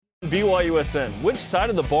BYUSN, which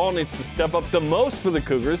side of the ball needs to step up the most for the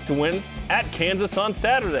Cougars to win at Kansas on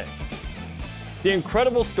Saturday? The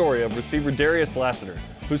incredible story of receiver Darius Lassiter,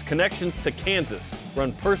 whose connections to Kansas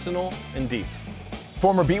run personal and deep.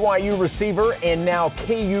 Former BYU receiver and now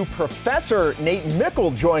KU professor Nate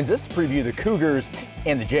Meikle joins us to preview the Cougars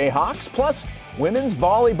and the Jayhawks. Plus, women's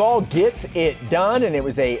volleyball gets it done, and it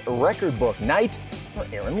was a record-book night for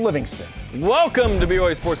Aaron Livingston. Welcome to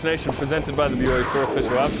BYU Sports Nation, presented by the BYU Store,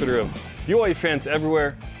 official outfitter of BYU fans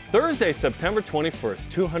everywhere. Thursday, September 21st,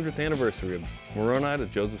 200th anniversary of Moroni to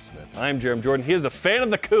Joseph Smith. I'm Jarom Jordan. He is a fan of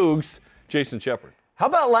the Cougs, Jason Shepard. How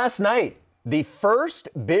about last night? The first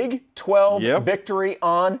Big 12 victory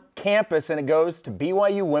on campus, and it goes to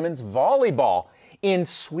BYU women's volleyball in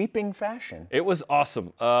sweeping fashion. It was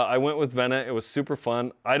awesome. I went with Venna. It was super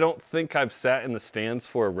fun. I don't think I've sat in the stands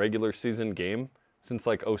for a regular season game since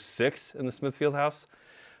like 06 in the Smithfield House.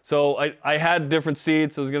 So I had different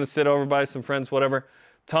seats. I was going to sit over by some friends, whatever.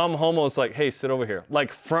 Tom Homo was like, hey, sit over here.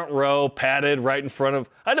 Like front row, padded, right in front of.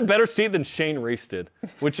 I had a better seat than Shane Reese did,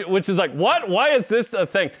 which is like, what? Why is this a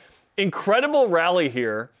thing? Incredible rally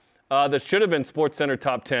here that should have been SportsCenter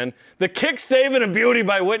top 10. The kick, save, and a beauty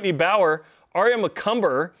by Whitney Bauer. Aria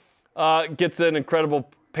McCumber gets an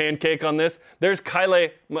incredible pancake on this. There's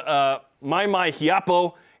Kylie Mai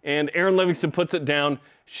Hiapo, and Aaron Livingston puts it down.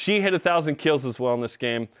 She hit 1,000 kills as well in this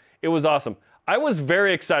game. It was awesome. I was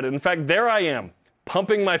very excited. In fact, there I am,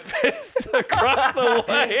 pumping my fist across the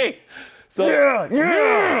way. So,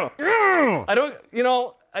 yeah. I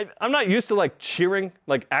don't, I'm not used to like cheering,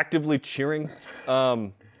 like actively cheering,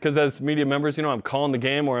 because as media members, I'm calling the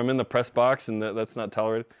game or I'm in the press box, and that's not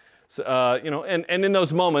tolerated. So, and in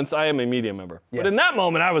those moments, I am a media member. Yes. But in that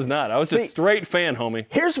moment, I was not. I was just straight fan, homie.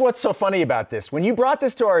 Here's what's so funny about this. When you brought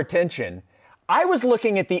this to our attention, I was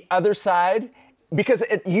looking at the other side because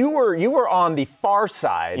you were on the far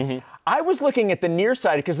side. Mm-hmm. I was looking at the near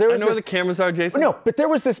side because there was I know where the cameras are, Jason. No, but there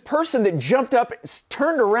was this person that jumped up,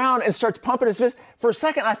 turned around, and starts pumping his fist. For a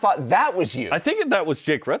second, I thought that was you. I think that was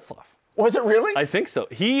Jake Retzloff. Was it really? I think so.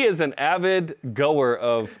 He is an avid goer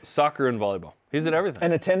of soccer and volleyball. He's at everything.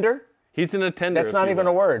 An attender? He's an attender. That's not even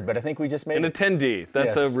a word, but I think we just made an attendee.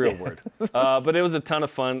 That's a real word. But it was a ton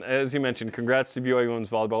of fun. As you mentioned, congrats to BYU women's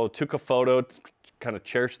volleyball. Took a photo, kind of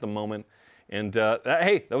cherished the moment. And,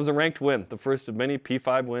 hey, that was a ranked win. The first of many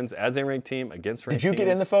P5 wins as a ranked team against ranked teams. Did you get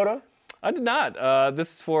in the photo? I did not.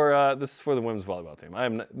 This is for the women's volleyball team. I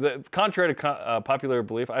am contrary to popular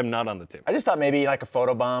belief, I'm not on the team. I just thought maybe like a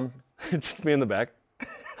photo bomb. Just me in the back.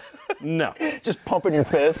 No. Just pumping your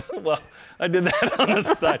piss? Well, I did that on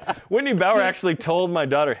the side. Whitney Bauer actually told my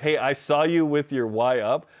daughter, hey, I saw you with your Y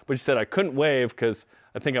up, but she said I couldn't wave because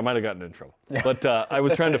I think I might have gotten in trouble. But I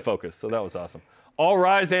was trying to focus, so that was awesome. All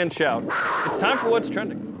rise and shout. It's time for What's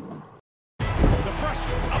Trending. The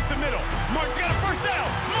freshman up the middle. Martin's got a first down.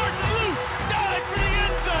 Martin's loose. Dive for the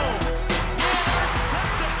end zone.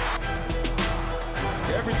 Intercepted.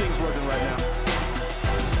 Everything's working right now.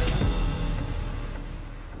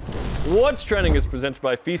 What's Trending is presented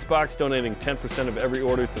by Feastbox, donating 10% of every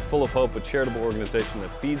order to Full of Hope, a charitable organization that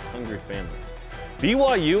feeds hungry families.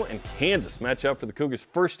 BYU and Kansas match up for the Cougars'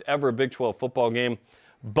 first ever Big 12 football game.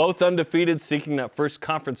 Both undefeated, seeking that first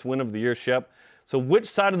conference win of the year, Shep. So which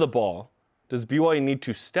side of the ball does BYU need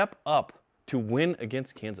to step up to win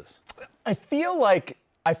against Kansas? I feel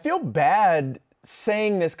bad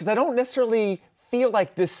saying this because I don't necessarily feel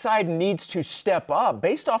like this side needs to step up.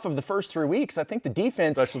 Based off of the first 3 weeks, I think the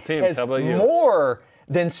defense Special teams. has more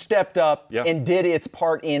than stepped up and did its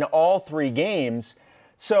part in all 3 games.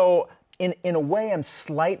 So in a way, I'm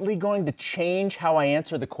slightly going to change how I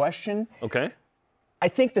answer the question. Okay. I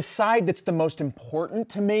think the side that's the most important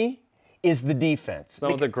to me is the defense. That's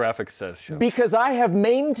not what the graphic says, Shep. Because I have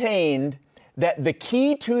maintained that the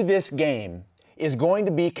key to this game is going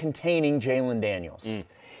to be containing Jalen Daniels.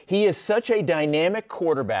 He is such a dynamic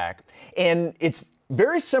quarterback, and it's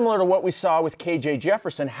very similar to what we saw with KJ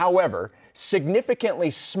Jefferson. However, significantly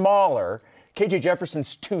smaller. KJ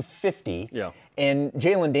Jefferson's 250. Yeah. And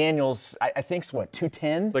Jalen Daniels, I think, is what,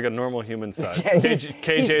 210? It's like a normal human size.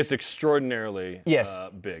 KJ is extraordinarily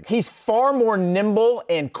big. He's far more nimble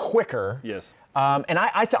and quicker. Yes. And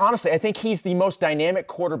honestly, I think he's the most dynamic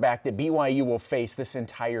quarterback that BYU will face this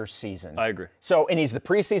entire season. I agree. So, and he's the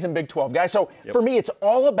preseason Big 12 guy. So, for me, it's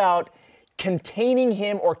all about containing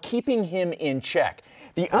him or keeping him in check.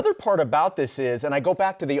 The other part about this is, and I go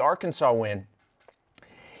back to the Arkansas win,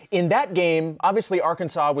 in that game, obviously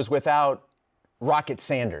Arkansas was without Rocket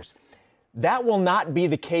Sanders. That will not be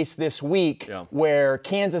the case this week where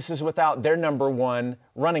Kansas is without their number 1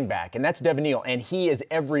 running back, and that's Devin Neal, and he is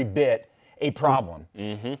every bit a problem.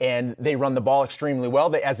 And they run the ball extremely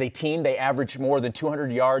well. As a team, they average more than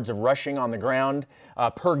 200 yards of rushing on the ground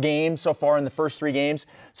per game so far in the first 3 games.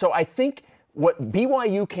 So I think what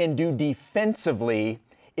BYU can do defensively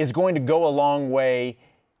is going to go a long way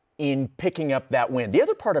in picking up that win. The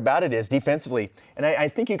other part about it is defensively, and I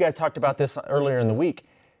think you guys talked about this earlier in the week,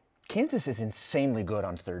 Kansas is insanely good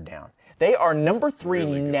on third down. They are number 3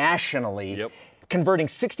 nationally, converting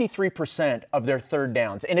 63% of their third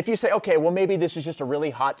downs. And if you say, okay, well, maybe this is just a really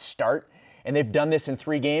hot start, and they've done this in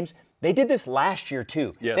 3 games, they did this last year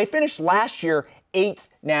too. Yes. They finished last year 8th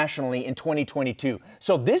nationally in 2022.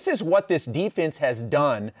 So this is what this defense has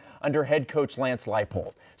done under head coach Lance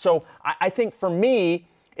Leipold. So I think for me,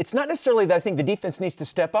 it's not necessarily that I think the defense needs to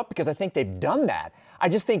step up, because I think they've done that. I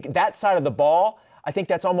just think that side of the ball, I think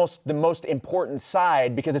that's almost the most important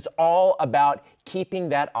side, because it's all about keeping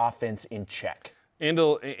that offense in check.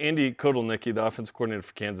 Andy Kotelnicki, the offensive coordinator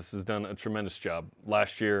for Kansas, has done a tremendous job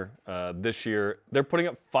last year, this year. They're putting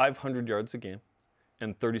up 500 yards a game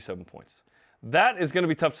and 37 points. That is going to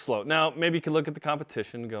be tough to slow. Now, maybe you can look at the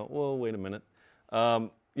competition and go, well, wait a minute.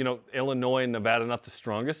 Illinois and Nevada, not the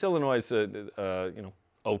strongest. Illinois is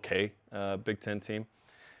okay Big Ten team.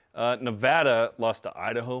 Nevada lost to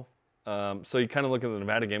Idaho. So you kind of look at the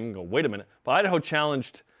Nevada game and go, wait a minute. But Idaho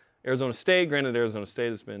challenged Arizona State. Granted, Arizona State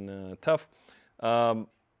has been tough. I'm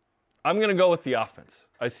going to go with the offense.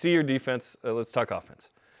 I see your defense. Let's talk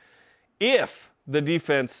offense. If the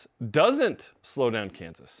defense doesn't slow down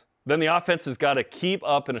Kansas, then the offense has got to keep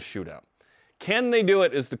up in a shootout. Can they do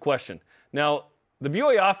it is the question. Now, the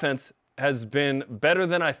BYU offense has been better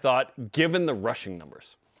than I thought, given the rushing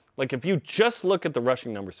numbers. Like, if you just look at the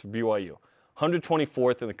rushing numbers for BYU,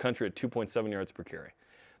 124th in the country at 2.7 yards per carry.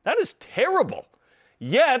 That is terrible.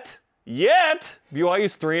 Yet,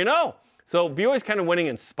 BYU's 3-0. So BYU's kind of winning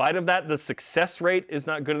in spite of that. The success rate is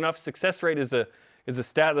not good enough. Success rate is a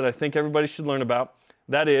stat that I think everybody should learn about.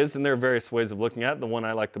 That is, and there are various ways of looking at it. The one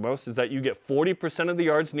I like the most is that you get 40% of the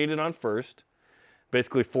yards needed on first,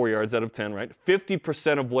 basically 4 yards out of 10, right?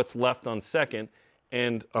 50% of what's left on second,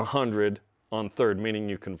 and 100 on third, meaning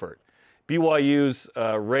you convert. BYU's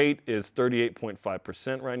rate is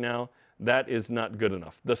 38.5% right now. That is not good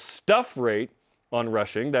enough. The stuff rate on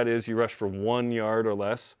rushing, that is, you rush for 1 yard or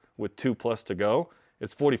less with 2+ to go,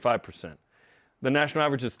 it's 45%. The national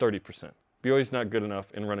average is 30%. BYU's not good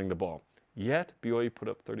enough in running the ball. Yet, BYU put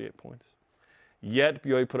up 38 points. Yet,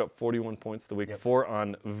 BYU put up 41 points the week before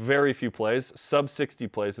on very few plays, sub 60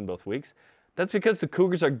 plays in both weeks. That's because the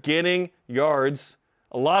Cougars are getting yards,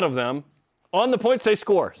 a lot of them, on the points they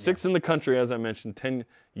score. 6th in the country, as I mentioned, 10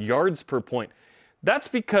 yards per point. That's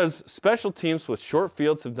because special teams with short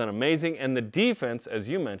fields have done amazing, and the defense, as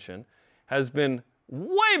you mentioned, has been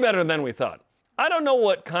way better than we thought. I don't know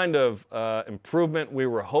what kind of improvement we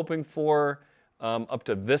were hoping for up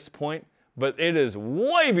to this point, but it is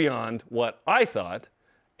way beyond what I thought,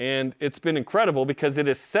 and it's been incredible because it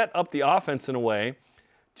has set up the offense in a way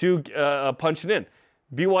to punch it in.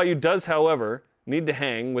 BYU does, however, need to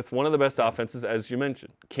hang with one of the best offenses, as you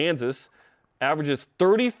mentioned. Kansas averages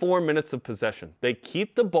 34 minutes of possession. They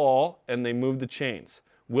keep the ball and they move the chains.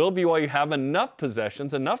 Will BYU have enough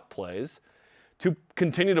possessions, enough plays to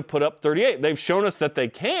continue to put up 38? They've shown us that they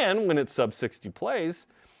can when it's sub 60 plays,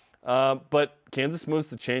 but Kansas moves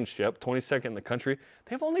the chains, 22nd in the country.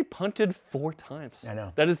 They've only punted 4 times. I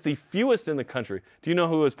know. That is the fewest in the country. Do you know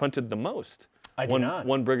who has punted the most? I do not.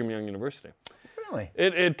 One Brigham Young University. Really?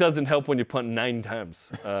 It doesn't help when you punt 9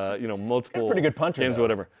 times, multiple pretty good punter, games though. or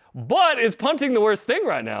whatever. But is punting the worst thing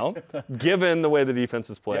right now, given the way the defense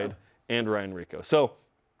is played and Ryan Rico. So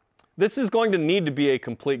this is going to need to be a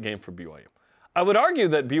complete game for BYU. I would argue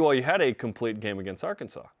that BYU had a complete game against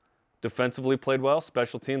Arkansas. Defensively played well.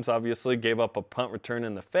 Special teams obviously gave up a punt return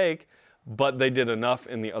in the fake, but they did enough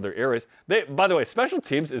in the other areas. By the way, special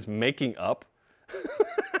teams is making up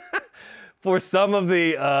for some of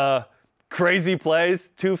the crazy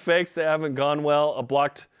plays, 2 fakes that haven't gone well, a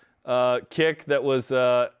blocked kick that was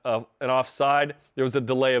an offside. There was a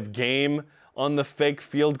delay of game on the fake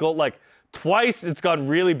field goal. Like twice it's gone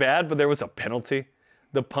really bad, but there was a penalty,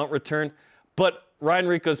 the punt return. But Ryan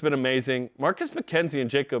Rico's been amazing. Marcus McKenzie and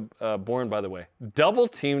Jacob Bourne, by the way, double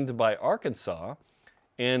teamed by Arkansas.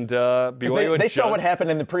 And BYU they saw what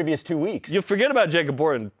happened in the previous 2 weeks. You forget about Jacob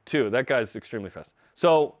Bourne, too. That guy's extremely fast.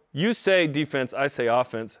 So you say defense, I say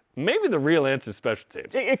offense. Maybe the real answer is special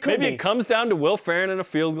teams. It could Maybe be. it comes down to Will Farron and a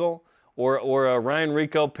field goal, or a Ryan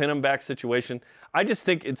Rico pin him back situation. I just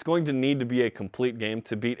think it's going to need to be a complete game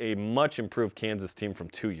to beat a much improved Kansas team from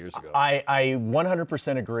 2 years ago. I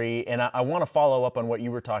 100% agree, and I want to follow up on what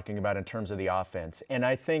you were talking about in terms of the offense. And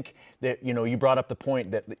I think that, you brought up the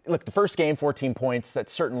point that, look, the first game, 14 points,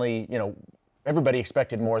 that's certainly, everybody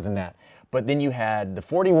expected more than that. But then you had the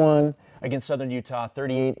 41 against Southern Utah,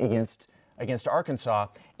 38 against Arkansas.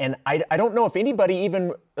 And I don't know if anybody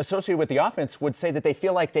even associated with the offense would say that they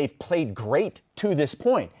feel like they've played great to this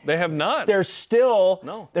point. They have not. There's still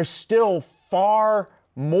far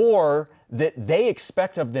more that they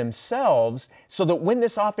expect of themselves, so that when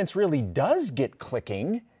this offense really does get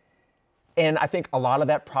clicking, and I think a lot of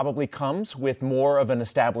that probably comes with more of an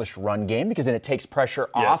established run game, because then it takes pressure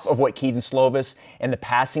off of what Keaton Slovis and the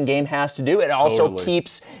passing game has to do. It also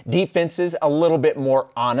keeps defenses a little bit more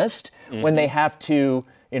honest when they have to,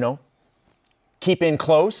 keep in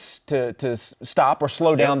close to stop or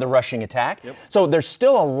slow down the rushing attack. So there's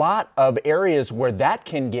still a lot of areas where that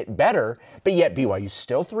can get better, but yet BYU's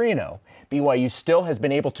still 3-0. BYU still has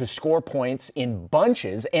been able to score points in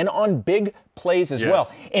bunches and on big plays as well.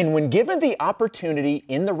 And when given the opportunity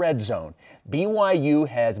in the red zone, BYU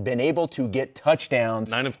has been able to get touchdowns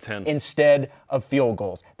 9 of 10 instead of field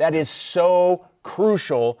goals. That is so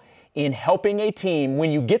crucial in helping a team when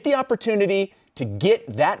you get the opportunity to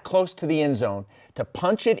get that close to the end zone, to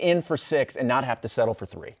punch it in for 6 and not have to settle for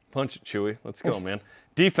 3. Punch it, Chewy. Let's go, man.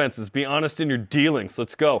 Defenses, be honest in your dealings.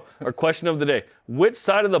 Let's go. Our question of the day. Which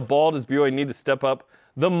side of the ball does BYU need to step up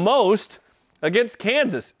the most against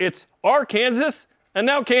Kansas? It's our Kansas and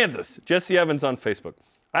now Kansas. Jesse Evans on Facebook.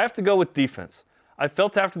 I have to go with defense. I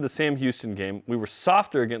felt after the Sam Houston game, we were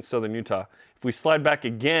softer against Southern Utah. If we slide back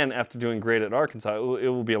again after doing great at Arkansas, it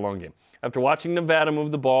will be a long game. After watching Nevada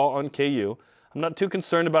move the ball on KU, I'm not too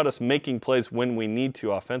concerned about us making plays when we need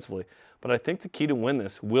to offensively, but I think the key to win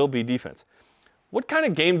this will be defense. What kind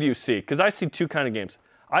of game do you see? Because I see two kind of games.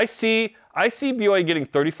 I see BYU getting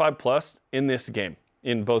 35-plus in this game,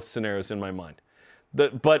 in both scenarios in my mind.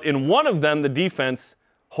 But in one of them, the defense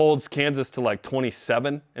holds Kansas to like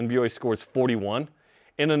 27, and BYU scores 41.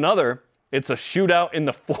 In another, it's a shootout in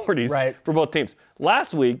the 40s for both teams.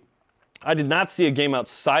 Last week, I did not see a game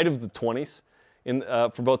outside of the 20s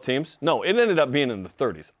for both teams. No, it ended up being in the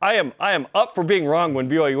 30s. I am up for being wrong when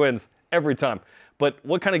BYU wins every time. But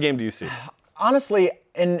what kind of game do you see? Honestly,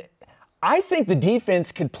 and I think the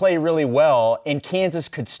defense could play really well, and Kansas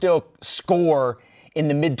could still score in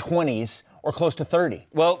the mid-20s or close to 30.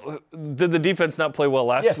 Well, did the defense not play well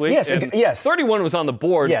last week? Yes. 31 was on the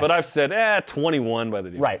board, but I've said 21 by the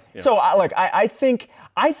defense. Right. Yeah. So, I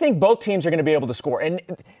think both teams are going to be able to score. And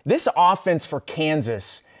this offense for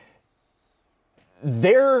Kansas,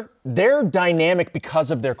 they're dynamic because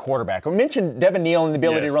of their quarterback. We mentioned Devin Neal and the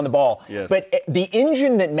ability to run the ball. But the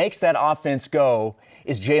engine that makes that offense go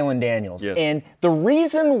is Jalen Daniels. And the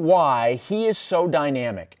reason why he is so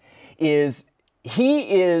dynamic is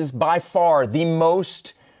he is by far the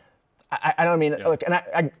most, look, and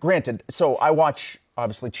I granted, so I watch,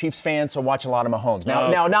 obviously, Chiefs fan, so watch a lot of Mahomes.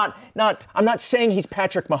 Now, I'm not saying he's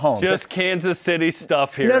Patrick Mahomes. Just Kansas City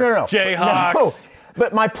stuff here. No. Jayhawks.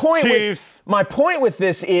 But my point with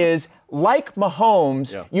this is, like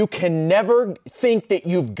Mahomes, you can never think that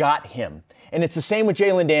you've got him. And it's the same with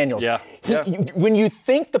Jalen Daniels. When you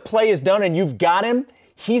think the play is done and you've got him,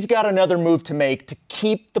 he's got another move to make to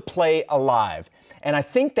keep the play alive. And I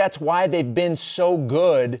think that's why they've been so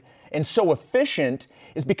good and so efficient,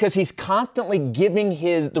 is because he's constantly giving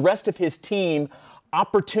the rest of his team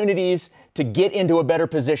opportunities to get into a better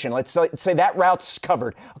position. Let's say that route's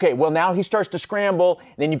covered. Okay, well, now he starts to scramble,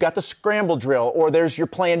 then you've got the scramble drill, or there's your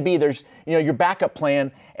plan B, there's your backup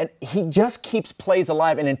plan, and he just keeps plays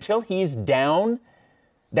alive. And until he's down,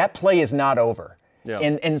 that play is not over.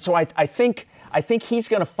 And so I think he's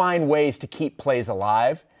going to find ways to keep plays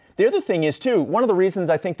alive. The other thing is, too, one of the reasons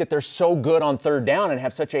I think that they're so good on third down and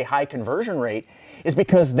have such a high conversion rate is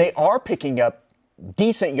because they are picking up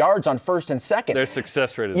decent yards on first and second. Their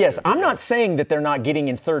success rate is good. I'm yeah. not saying that they're not getting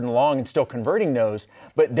in third and long and still converting those,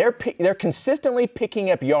 but they're consistently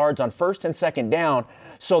picking up yards on first and second down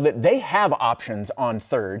so that they have options on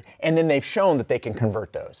third, and then they've shown that they can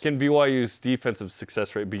convert those. Can BYU's defensive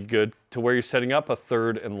success rate be good to where you're setting up a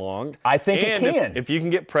third and long? I think it can. If you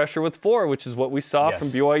can get pressure with 4, which is what we saw from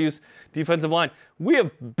BYU's defensive line. We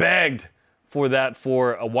have begged for that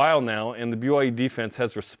for a while now, and the BYU defense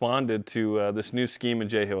has responded to this new scheme in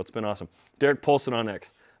Jay Hill. It's been awesome. Derek Polson on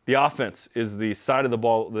X. The offense is the side of the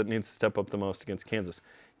ball that needs to step up the most against Kansas.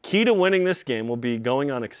 Key to winning this game will be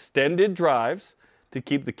going on extended drives to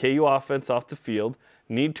keep the KU offense off the field,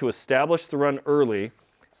 need to establish the run early,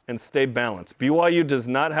 and stay balanced. BYU does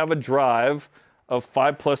not have a drive of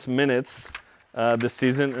 5+ minutes this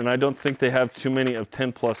season, and I don't think they have too many of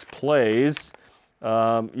 10+ plays.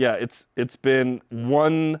 It's been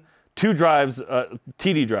 2 drives,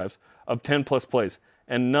 TD drives of 10+ plays,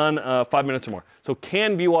 and none 5 minutes or more. So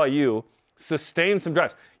can BYU sustain some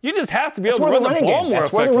drives? You just have to be able to run the ball more effectively.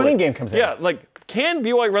 That's where the running game comes in. Yeah, like, can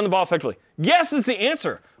BYU run the ball effectively? Yes is the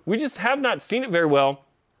answer. We just have not seen it very well.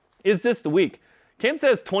 Is this the week? Kansas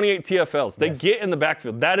has 28 TFLs. They get in the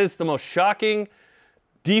backfield. That is the most shocking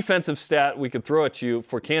defensive stat we could throw at you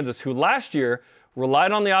for Kansas, who last year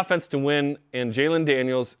relied on the offense to win, and Jalen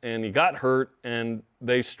Daniels, and he got hurt, and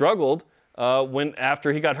they struggled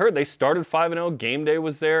after he got hurt. They started 5-0. Game day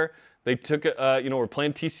was there. They took it, we're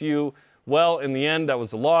playing TCU well. In the end, that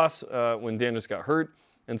was a loss when Daniels got hurt.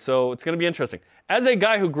 And so it's going to be interesting. As a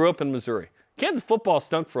guy who grew up in Missouri, Kansas football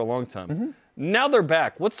stunk for a long time. Mm-hmm. Now they're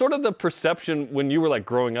back. What's sort of the perception when you were like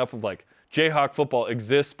growing up of like Jayhawk football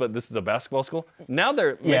exists, but this is a basketball school? Now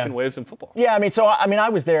they're making waves in football. Yeah, I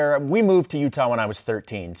was there. We moved to Utah when I was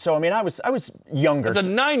 13. So I was younger. As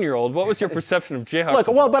a 9-year-old, what was your perception of Jayhawk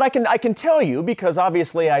football? Well, but I can tell you because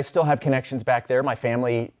obviously I still have connections back there. My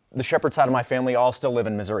family, the Shepherd side of my family, all still live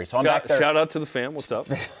in Missouri. So I'm back there. Shout out to the fam. What's up?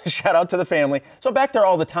 Shout out to the family. So I'm back there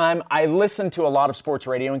all the time. I listen to a lot of sports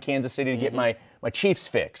radio in Kansas City to get my Chiefs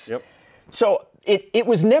fix. Yep. So it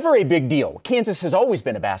was never a big deal. Kansas has always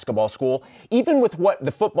been a basketball school. Even with what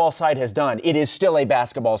the football side has done, it is still a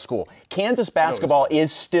basketball school. Kansas basketball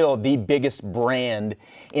is still the biggest brand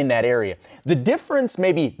in that area. The difference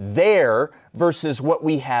maybe there versus what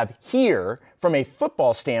we have here from a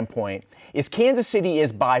football standpoint is Kansas City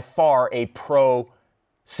is by far a pro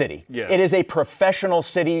city. Yes. It is a professional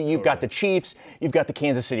city. You've got the Chiefs, you've got the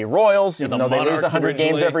Kansas City Royals, even though they lose 100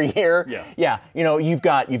 games every year. Yeah. You've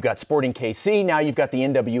got Sporting KC. Now you've got the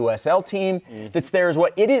NWSL team that's there as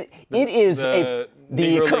well. The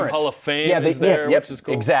current Hall of Fame is there, which is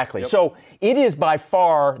cool. Exactly. Yep. So it is by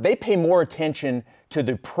far, they pay more attention to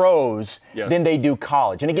the pros than they do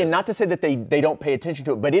college. And again, not to say that they don't pay attention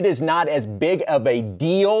to it, but it is not as big of a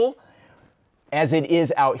deal as it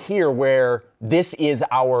is out here where this is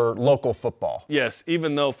our local football. Yes,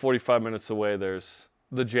 even though 45 minutes away there's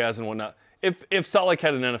the Jazz and whatnot. If Salt Lake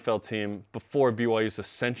had an NFL team before BYU's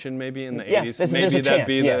ascension maybe in the 80s, maybe that'd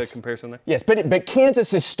be the comparison there? Yes, but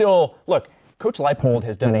Kansas is still, look, Coach Leipold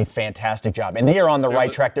has done a fantastic job, and they are on the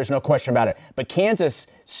right track. There's no question about it. But Kansas,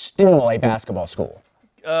 still a basketball school.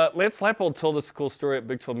 Lance Leipold told us a cool story at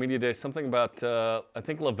Big 12 Media Day, something about, I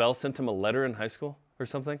think Lavelle sent him a letter in high school or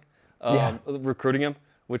something. Recruiting him,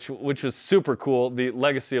 which was super cool. The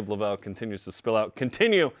legacy of Lavelle continues to spill out.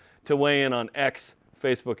 Continue to weigh in on X,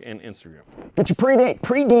 Facebook, and Instagram. Get your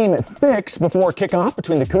pregame fix before kickoff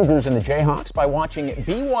between the Cougars and the Jayhawks by watching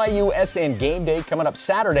BYUSN Game Day coming up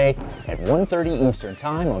Saturday at 1:30 Eastern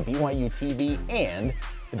Time on BYU TV and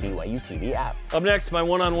the BYU TV app. Up next, my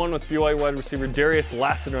one-on-one with BYU wide receiver Darius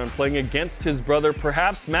Lassiter. I'm playing against his brother,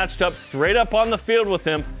 perhaps matched up straight up on the field with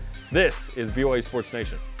him. This is BYU Sports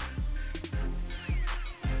Nation.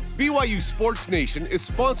 BYU Sports Nation is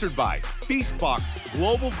sponsored by Feastbox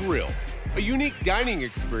Global Grill, a unique dining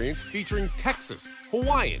experience featuring Texas,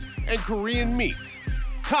 Hawaiian, and Korean meats.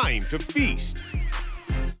 Time to feast.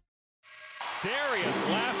 Darius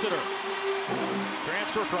Lassiter,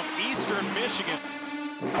 transfer from Eastern Michigan.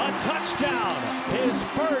 A touchdown, his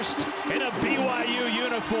first in a BYU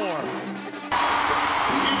uniform.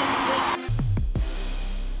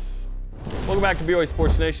 Welcome back to BYU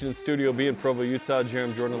Sports Nation in Studio B in Provo, Utah.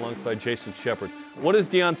 Jarom Jordan alongside Jason Shepard. What has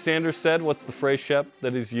Deion Sanders said? What's the phrase, Shep,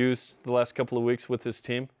 that he's used the last couple of weeks with his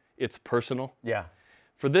team? It's personal. Yeah.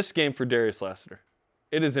 For this game for Darius Lassiter,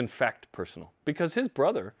 it is in fact personal because his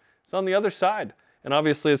brother is on the other side. And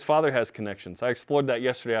obviously his father has connections. I explored that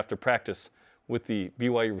yesterday after practice with the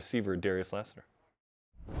BYU receiver, Darius Lassiter.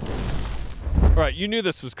 All right, you knew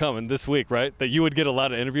this was coming this week, right? That you would get a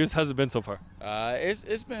lot of interviews. How's it been so far?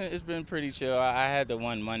 It's been pretty chill. I had the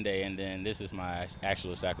one Monday, and then this is my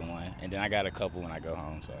actual second one, and then I got a couple when I go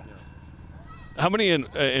home. So, how many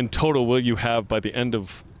in total will you have by the end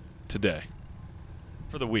of today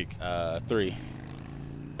for the week? 3.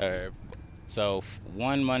 So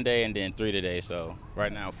 1 Monday and then 3 today. So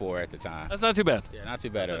right now 4 at the time. That's not too bad. Yeah, not too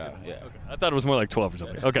bad at all. Yeah. Okay. I thought it was more like 12 or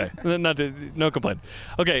something. Okay, no complaint.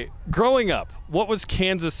 Okay, growing up, what was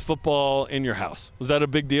Kansas football in your house? Was that a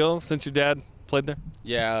big deal since your dad played there?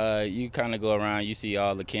 Yeah, you kind of go around, you see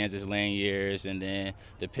all the Kansas Lane years, and then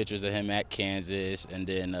the pictures of him at Kansas, and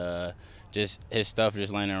then just his stuff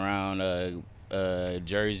just laying around.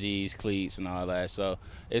 jerseys, cleats, and all that. So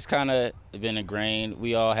it's kind of been ingrained.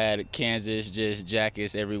 We all had Kansas just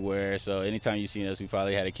jackets everywhere. So anytime you seen us, we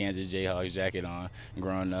probably had a Kansas Jayhawks jacket on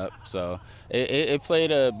growing up. So it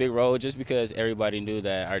played a big role just because everybody knew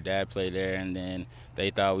that our dad played there, and then they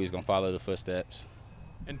thought we was going to follow the footsteps.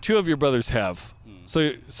 And two of your brothers have.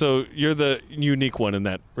 So you're the unique one in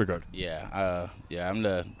that regard. Yeah, I'm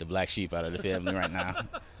the black sheep out of the family right now.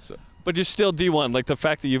 So. But you're still D1. Like the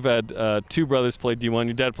fact that you've had two brothers play D1,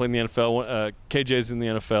 your dad played in the NFL, KJ's in the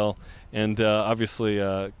NFL, and obviously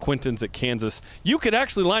Quinton's at Kansas. You could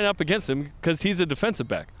actually line up against him because he's a defensive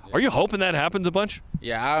back. Are you hoping that happens a bunch?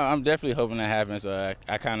 Yeah, I'm definitely hoping that happens. I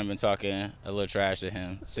kind of been talking a little trash to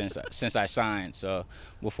him since I signed. So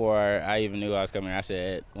before I even knew I was coming, I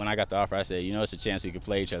said, when I got the offer, I said, it's a chance we could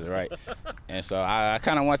play each other, right? And so I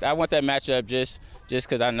kind of want that matchup just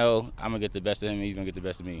because I know I'm gonna get the best of him, and he's gonna get the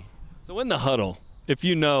best of me. So in the huddle, if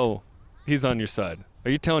you know he's on your side,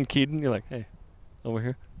 are you telling Keaton, you're like, hey, over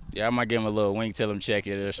here? Yeah, I might give him a little wink, tell him check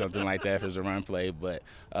it or something like that if it's a run play. But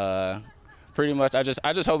pretty much, I just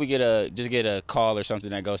hope we get a call or something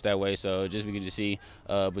that goes that way. So we can just see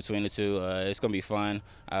between the two. It's gonna be fun.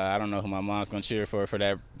 I don't know who my mom's gonna cheer for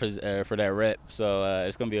that rep. So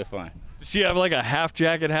it's gonna be fun. Does she have like a half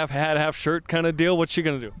jacket, half hat, half shirt kind of deal? What's she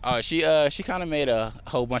gonna do? Oh, she kind of made a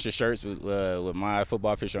whole bunch of shirts with my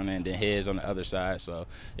football picture on it and then his on the other side. So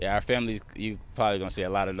yeah, our family, you probably gonna see a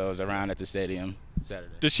lot of those around at the stadium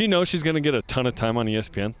Saturday. Does she know she's gonna get a ton of time on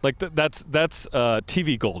ESPN? Like that's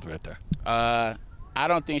TV gold right there. I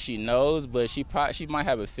don't think she knows, but she might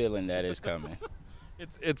have a feeling that it's coming.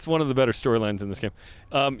 It's one of the better storylines in this game.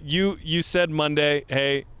 You said Monday,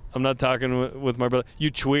 hey, I'm not talking with my brother.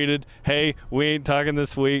 You tweeted, hey, we ain't talking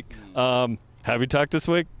this week. Have you talked this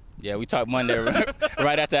week? Yeah, we talked Monday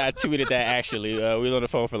right after I tweeted that, actually. We were on the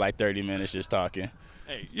phone for like 30 minutes just talking.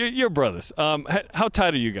 Hey, you're brothers. How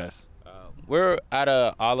tight are you guys? We're, out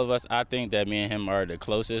of all of us, I think that me and him are the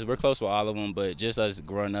closest. We're close with all of them, but just us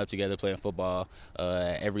growing up together, playing football,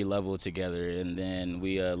 every level together. And then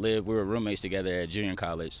we were roommates together at junior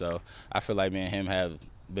college. So I feel like me and him have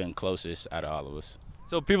been closest out of all of us.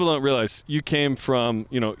 So people don't realize you came from,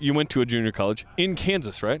 you went to a junior college in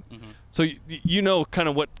Kansas, right? Mm-hmm. So you know kind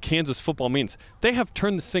of what Kansas football means. They have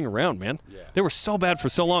turned this thing around, man. Yeah. They were so bad for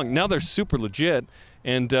so long. Now they're super legit,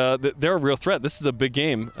 and they're a real threat. This is a big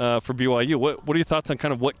game for BYU. What are your thoughts on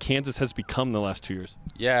kind of what Kansas has become in the last 2 years?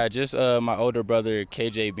 Yeah, just my older brother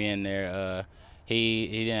KJ being there. They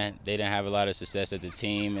didn't have a lot of success as a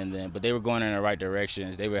team, but they were going in the right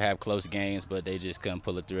directions. They would have close games, but they just couldn't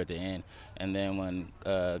pull it through at the end. And then when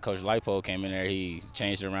Coach Leipold came in there, he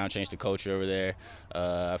changed it around, changed the culture over there.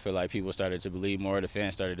 I feel like people started to believe more, the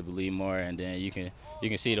fans started to believe more, and then you can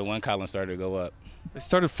see the win column started to go up. They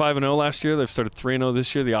started 5-0 last year. They've started 3-0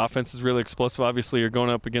 this year. The offense is really explosive. Obviously, you're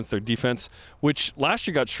going up against their defense, which last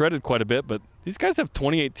year got shredded quite a bit, but these guys have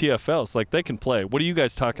 28 TFLs. Like, they can play. What are you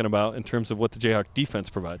guys talking about in terms of what the Jayhawk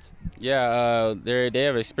defense provides? Yeah, they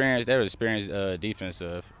have experience. They have experienced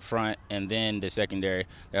defensive front, and then the secondary.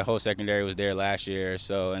 That whole secondary was there last year.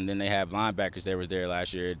 So, and then they have linebackers that was there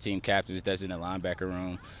last year. Team captains that's in the linebacker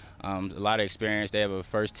room. A lot of experience. They have a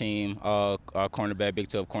first team cornerback, Big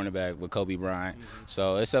 12 cornerback with Kobe Bryant. Mm-hmm.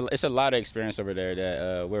 So it's a lot of experience over there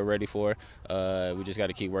that we're ready for. We just got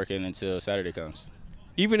to keep working until Saturday comes.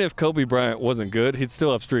 Even if Kobe Bryant wasn't good, he'd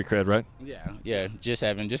still have street cred, right? Yeah. Just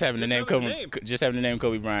having the name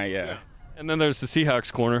Kobe Bryant. Yeah. And then there's the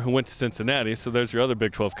Seahawks corner who went to Cincinnati, so there's your other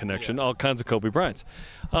Big 12 connection, all kinds of Kobe Bryants.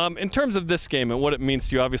 In terms of this game and what it means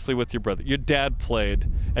to you, obviously with your brother, your dad played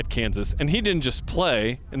at Kansas, and he didn't just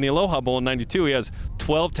play in the Aloha Bowl in '92. He has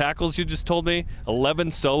 12 tackles, you just told me, 11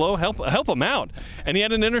 solo. Help him out. And he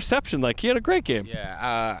had an interception. Like, he had a great game.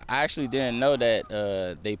 Yeah, I actually didn't know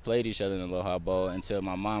that they played each other in the Aloha Bowl until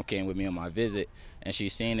my mom came with me on my visit, and she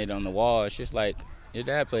seen it on the wall, and she's like, your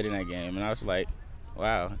dad played in that game. And I was like,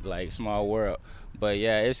 wow, like, small world. But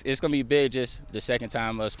yeah, it's gonna be big. Just the second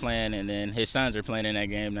time us playing, and then his sons are playing in that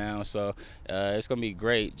game now. So it's gonna be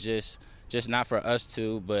great. Just not for us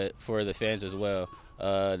two, but for the fans as well.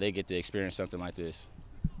 They get to experience something like this.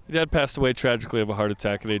 Your dad passed away tragically of a heart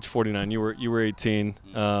attack at age 49. You were 18.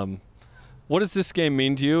 What does this game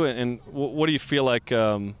mean to you, and what do you feel like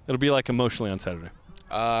it'll be like emotionally on Saturday?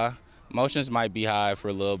 Emotions might be high for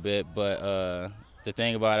a little bit, but the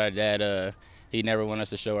thing about our dad, he never wanted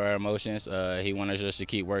us to show our emotions. He wanted us to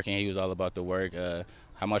keep working. He was all about the work.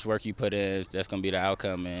 How much work you put in, that's going to be the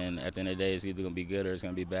outcome. And at the end of the day, it's either going to be good or it's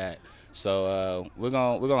going to be bad. So we're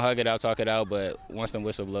gonna hug it out, talk it out. But once the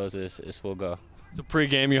whistle blows, it's full go. So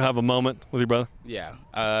pregame, you have a moment with your brother? Yeah,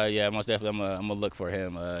 most definitely. I'm gonna look for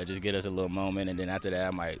him. Just get us a little moment, and then after that,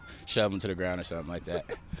 I might shove him to the ground or something like that.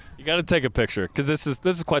 You got to take a picture because this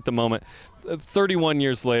is quite the moment. 31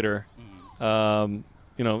 years later,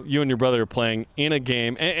 you and your brother are playing in a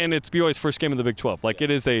game, and it's BYU's first game in the Big 12. Like,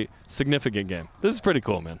 it is a significant game. This is pretty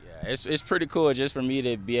cool, man. Yeah, it's pretty cool just for me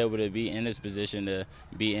to be able to be in this position to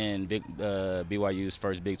be in BYU's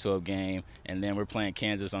first Big 12 game, and then we're playing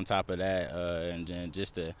Kansas on top of that, and then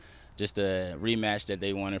just a rematch that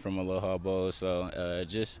they wanted from Aloha Bowl. So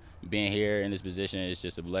just being here in this position is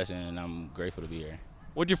just a blessing, and I'm grateful to be here.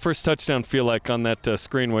 What did your first touchdown feel like on that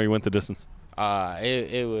screen where you went the distance?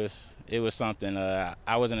 It was something.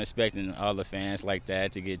 I wasn't expecting all the fans like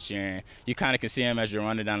that to get cheering. You kind of can see them as you're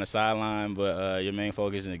running down the sideline, but your main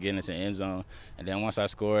focus is getting into the end zone. And then once I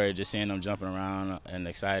scored, just seeing them jumping around and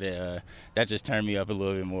excited, that just turned me up a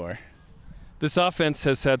little bit more. This offense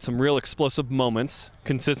has had some real explosive moments.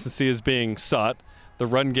 Consistency is being sought. The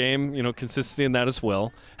run game, consistency in that as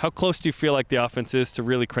well. How close do you feel like the offense is to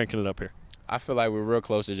really cranking it up here? I feel like we're real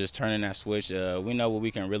close to just turning that switch. We know what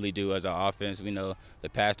we can really do as an offense. We know the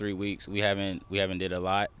past 3 weeks we haven't did a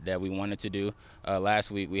lot that we wanted to do.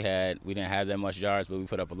 Last week we didn't have that much yards, but we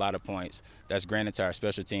put up a lot of points. That's granted to our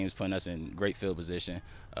special teams, putting us in great field position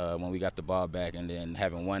when we got the ball back, and then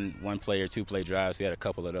having one play or 2 play drives. We had a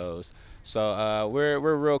couple of those. So we're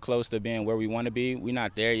real close to being where we want to be. We're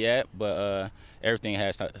not there yet, but everything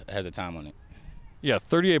has a time on it. Yeah,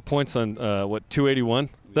 38 points on 281.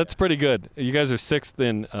 That's pretty good. You guys are 6th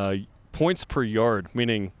in points per yard,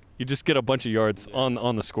 meaning you just get a bunch of yards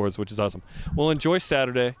on the scores, which is awesome. Well, enjoy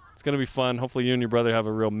Saturday. It's going to be fun. Hopefully you and your brother have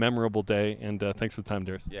a real memorable day, and thanks for the time,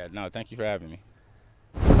 Darius. Yeah, no, thank you for having me.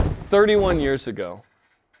 31 years ago,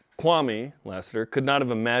 Kwame Lassiter could not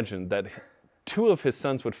have imagined that 2 of his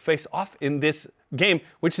sons would face off in this game,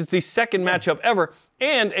 which is the second matchup ever,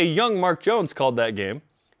 and a young Mark Jones called that game.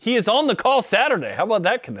 He is on the call Saturday. How about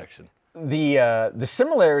that connection? The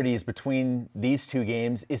similarities between these 2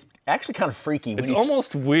 games is actually kind of freaky. It's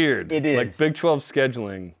almost weird. It is. Like Big 12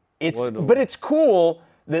 scheduling. But it's cool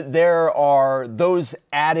that there are those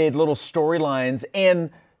added little storylines and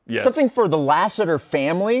something for the Lassiter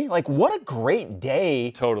family. Like, what a great day.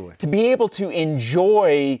 Totally. To be able to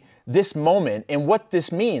enjoy this moment and what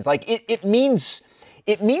this means. Like, it means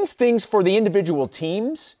things for the individual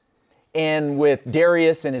teams and with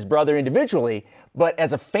Darius and his brother individually, but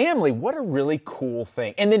as a family, what a really cool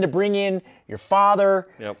thing. And then to bring in your father,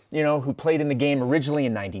 who played in the game originally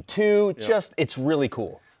in '92, it's really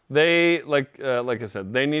cool. They, like I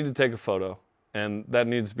said, they need to take a photo, and that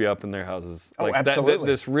needs to be up in their houses. Oh, absolutely.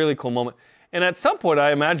 This really cool moment. And at some point,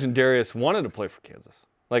 I imagine Darius wanted to play for Kansas.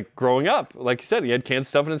 Like, growing up, like you said, he had Kansas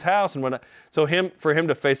stuff in his house and whatnot. So for him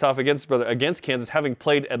to face off against his brother, against Kansas, having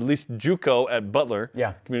played at least JUCO at Butler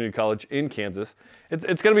Community College in Kansas, it's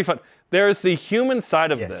going to be fun. There's the human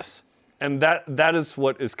side of this, and that is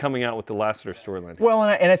what is coming out with the Lassiter storyline. Well,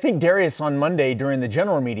 and I think Darius on Monday during the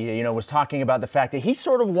general media, was talking about the fact that he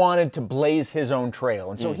sort of wanted to blaze his own trail.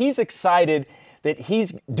 And so he's excited that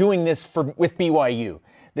he's doing this with BYU,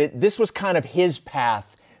 that this was kind of his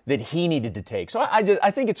path that he needed to take. So I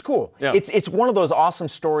think it's cool. Yeah. It's one of those awesome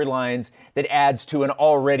storylines that adds to an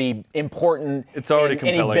already important and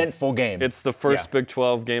eventful game. It's the first Big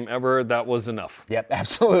 12 game ever. That was enough. Yep,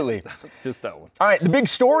 absolutely. Just that one. All right, the Big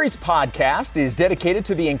Stories podcast is dedicated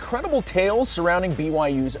to the incredible tales surrounding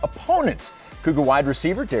BYU's opponents. Cougar wide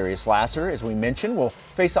receiver Darius Lassiter, as we mentioned, will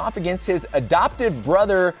face off against his adoptive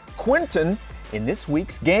brother Quentin in this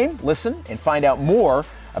week's game. Listen and find out more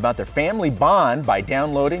about their family bond by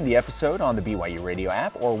downloading the episode on the BYU Radio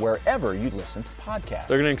app or wherever you listen to podcasts.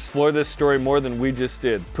 They're going to explore this story more than we just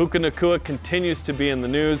did. Puka Nacua continues to be in the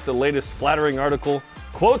news. The latest flattering article,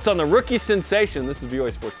 quotes on the rookie sensation. This is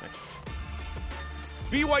BYU Sports Nation.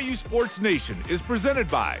 BYU Sports Nation is presented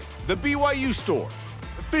by the BYU Store,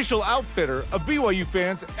 official outfitter of BYU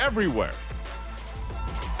fans everywhere.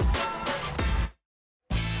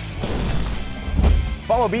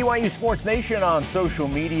 Follow BYU Sports Nation on social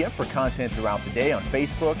media for content throughout the day on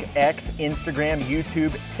Facebook, X, Instagram,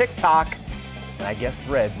 YouTube, TikTok, and I guess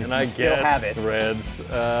Threads if you still have it. Threads.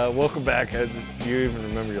 Welcome back. Do you even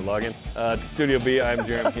remember your login? To Studio B, I'm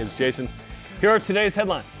Jarom, here's Jason. Here are today's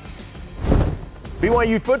headlines.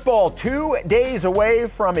 BYU football 2 days away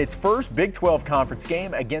from its first Big 12 conference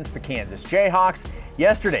game against the Kansas Jayhawks.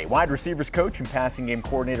 Yesterday, wide receivers coach and passing game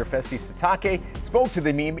coordinator Fesi Sitake spoke to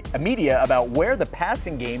the media about where the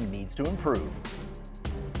passing game needs to improve.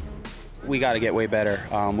 We got to get way better.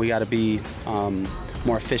 We got to be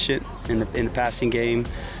more efficient in the passing game.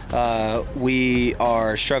 We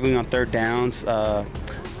are struggling on third downs.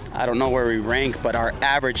 I don't know where we rank, but our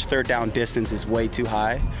average third down distance is way too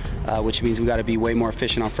high, which means we got to be way more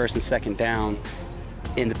efficient on first and second down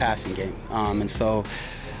in the passing game. And so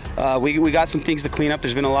we got some things to clean up.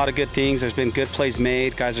 There's been a lot of good things. There's been good plays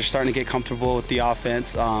made. Guys are starting to get comfortable with the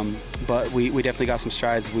offense, but we definitely got some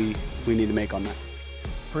strides we need to make on that.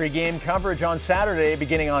 Pre-game coverage on Saturday,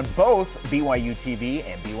 beginning on both BYU TV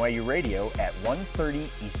and BYU Radio at 1:30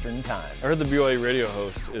 Eastern Time. I heard the BYU radio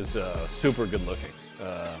host is super good looking.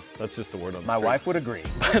 That's just a word on the My street. wife would agree.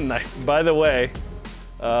 Nice. By the way,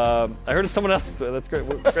 I heard it someone else. That's great.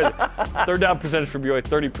 Crazy. Third down percentage for BYU,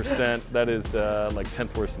 30%. That is like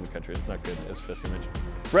 10th worst in the country. It's not good, as Fessy mentioned.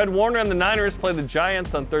 Fred Warner and the Niners play the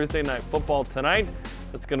Giants on Thursday Night Football tonight.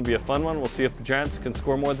 That's going to be a fun one. We'll see if the Giants can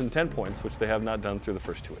score more than 10 points, which they have not done through the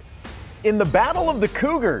first 2 weeks. In the Battle of the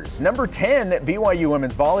Cougars, number 10 BYU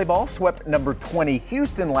women's volleyball swept number 20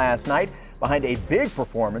 Houston last night behind a big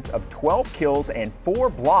performance of 12 kills and 4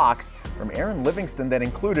 blocks from Erin Livingston that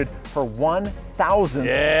included her 1,000th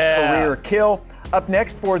career kill. Up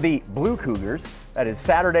next for the Blue Cougars, that is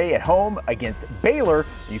Saturday at home against Baylor.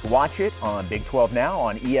 You can watch it on Big 12 Now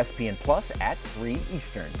on ESPN Plus at 3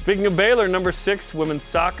 Eastern. Speaking of Baylor, number 6 women's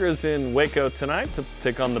soccer is in Waco tonight to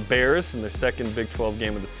take on the Bears in their second Big 12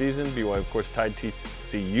 game of the season. BYU, of course, tied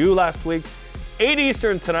TCU last week. 8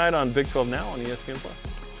 Eastern tonight on Big 12 Now on ESPN Plus.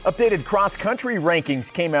 Updated cross-country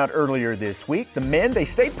rankings came out earlier this week. The men, they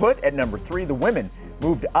stayed put at number 3. The women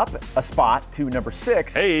moved up a spot to number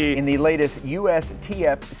 6 in the latest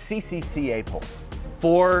USTF CCCA poll.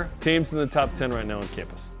 4 teams in the top 10 right now on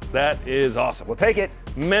campus. That is awesome. We'll take it.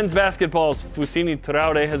 Men's basketball's Fousseyni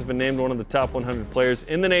Traoré has been named one of the top 100 players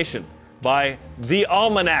in the nation by The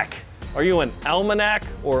Almanac. Are you an Almanac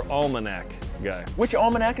or Almanac guy? Which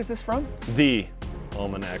almanac is this from? The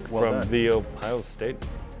Almanac from done. The Ohio State.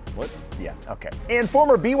 What? Yeah, okay. And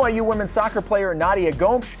former BYU women's soccer player Nadia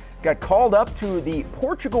Gomes got called up to the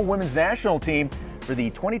Portugal women's national team for the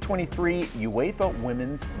 2023 UEFA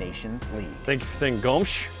Women's Nations League. Thank you for saying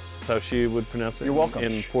Gomes. That's how she would pronounce it. You're welcome.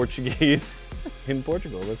 In Portuguese. In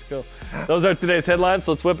Portugal. Let's go. Those are today's headlines.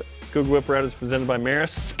 Let's whip it. Cougar Whip Around is presented by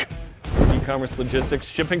Maersk, e-commerce logistics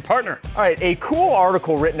shipping partner. All right, a cool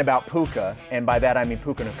article written about Puka, and by that I mean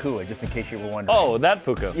Puka Nacua, just in case you were wondering. Oh, that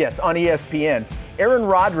Puka. Yes, on ESPN. Aaron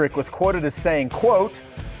Roderick was quoted as saying, quote,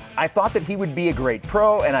 "I thought that he would be a great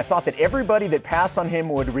pro, and I thought that everybody that passed on him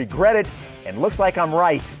would regret it, and looks like I'm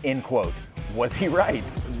right," end quote. Was he right?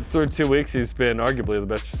 Through 2 weeks, he's been arguably the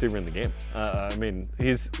best receiver in the game. I mean,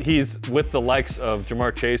 he's with the likes of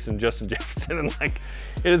Jamar Chase and Justin Jefferson, and like,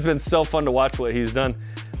 it has been so fun to watch what he's done.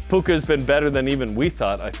 Puka's been better than even we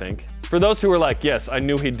thought, I think. For those who were like, yes, I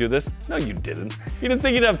knew he'd do this. No, you didn't. You didn't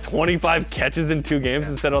think he'd have 25 catches in 2 games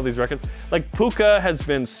and set all these records. Like, Puka has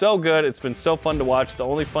been so good. It's been so fun to watch. The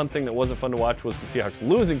only fun thing that wasn't fun to watch was the Seahawks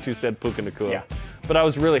losing to said Puka Nacua. Yeah. But I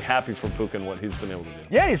was really happy for Puka and what he's been able to do.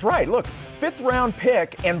 Yeah, he's right. Look, 5th round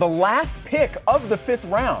pick, and the last pick of the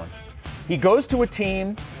 5th round. He goes to a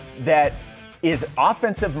team that is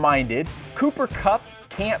offensive minded. Cooper Kupp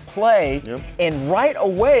can't play, and right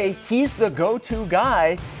away he's the go-to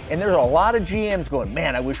guy, and there's a lot of GMs going,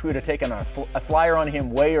 man, I wish we would have taken a flyer on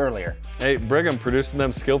him way earlier. Hey, Brigham producing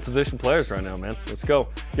them skill position players right now, man. Let's go.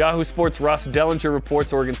 Yahoo Sports' Ross Dellinger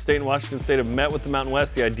reports Oregon State and Washington State have met with the Mountain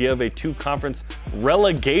West. The idea of a 2-conference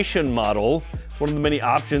relegation model is one of the many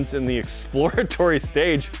options in the exploratory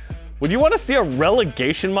stage. Would you want to see a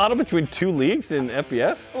relegation model between 2 leagues in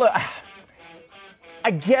FBS? Look, I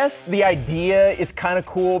guess the idea is kind of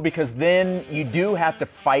cool because then you do have to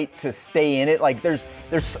fight to stay in it. Like there's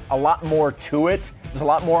a lot more to it. There's a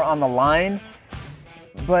lot more on the line.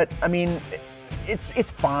 But I mean, it's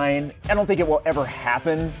fine. I don't think it will ever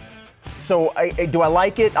happen. So do I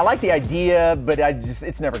like it? I like the idea, but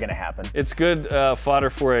it's never going to happen. It's good fodder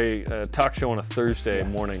for a talk show on a Thursday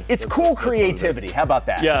morning. It's cool creativity. How about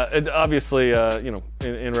that? Yeah, obviously,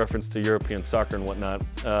 in reference to European soccer and whatnot,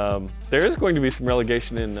 there is going to be some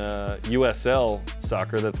relegation in USL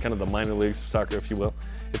soccer. That's kind of the minor leagues of soccer, if you will,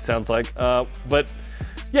 it sounds like. But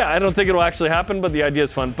yeah, I don't think it'll actually happen, but the idea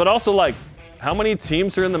is fun. But also, like, how many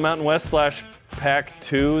teams are in the Mountain West /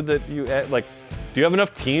 Pac-2 that you like? Do you have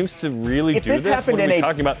enough teams to really do this? If this happened in a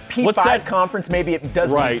P5 conference, maybe it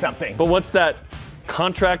does mean something. But what's that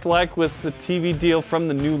contract like with the TV deal from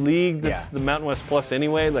the new league that's the Mountain West Plus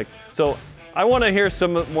anyway? Like, so I want to hear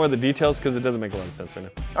some more of the details because it doesn't make a lot of sense right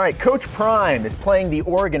now. All right, Coach Prime is playing the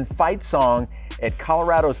Oregon fight song at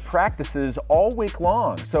Colorado's practices all week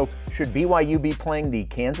long. So should BYU be playing the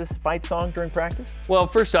Kansas fight song during practice? Well,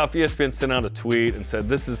 first off, ESPN sent out a tweet and said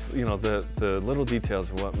this is, the little details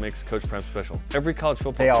of what makes Coach Prime special. Every college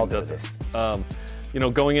football team does this.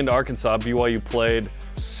 going into Arkansas, BYU played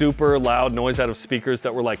super loud noise out of speakers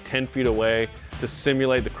that were like 10 feet away to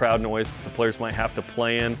simulate the crowd noise that the players might have to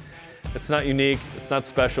play in. It's not unique. It's not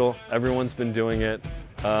special. Everyone's been doing it.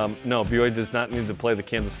 No, BYU does not need to play the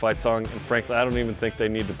Kansas fight song, and frankly, I don't even think they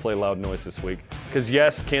need to play loud noise this week. Because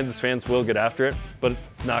yes, Kansas fans will get after it, but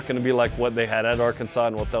it's not going to be like what they had at Arkansas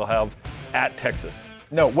and what they'll have at Texas.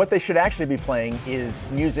 No, what they should actually be playing is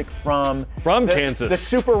music from Kansas. The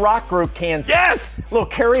super rock group Kansas. Yes! Little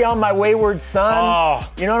Carry On My Wayward Son. Oh.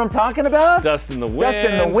 You know what I'm talking about? Dust in the Wind. Dust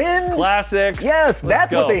in the Wind. Classics. Yes,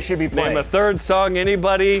 that's what go. they should be playing. Name a third song,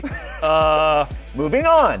 anybody. Moving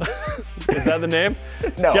on. Is that the name?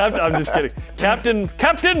 No. I'm just kidding.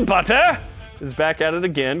 Captain Butter is back at it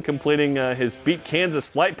again, completing his Beat Kansas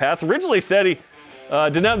flight path. Originally said he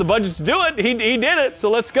didn't have the budget to do it. He did it,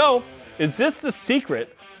 so let's go. Is this the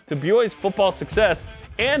secret to BYU's football success?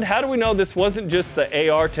 And how do we know this wasn't just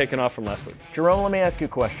the AR taken off from last week? Jerome, let me ask you a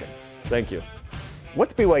question. Thank you.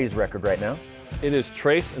 What's BYU's record right now? It is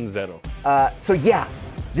Trace and Zetto. So yeah,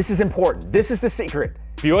 this is important. This is the secret.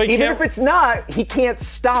 BYU Even can't- if it's not, he can't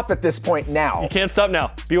stop at this point now. You can't stop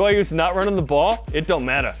now. BYU's not running the ball. It don't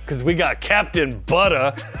matter because we got Captain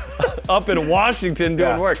Butter up in Washington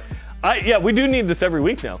doing work. We do need this every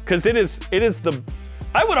week now because it is the.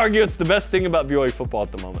 I would argue it's the best thing about BYU football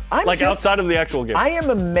at the moment. Outside of the actual game. I am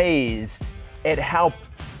amazed at how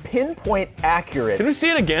pinpoint accurate. Can we see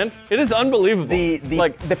it again? It is unbelievable.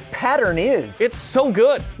 The pattern is. It's so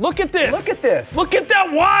good. Look at this. Look at this. Look at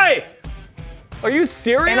that Y. Are you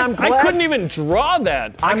serious? And I'm glad, I couldn't even draw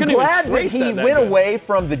that. I'm glad that he went away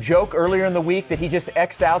from the joke earlier in the week that he just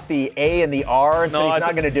X'd out the A and the R and said he's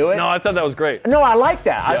not going to do it. No, I thought that was great. No, I like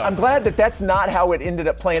that. Yeah. I'm glad that that's not how it ended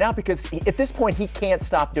up playing out because at this point he can't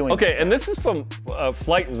stop doing this. Okay, and this is from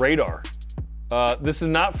Flight Radar. This is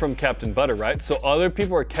not from Captain Butter, right? So other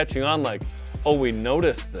people are catching on like, oh, we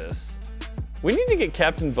noticed this. We need to get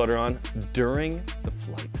Captain Butter on during the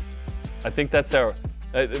flight. I think that's our...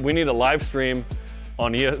 we need a live stream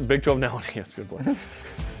on Big 12 Now on ESPN Plus.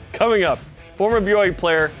 Coming up, former BYU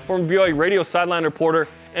player, former BYU radio sideline reporter,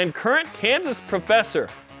 and current Kansas professor.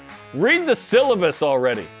 Read the syllabus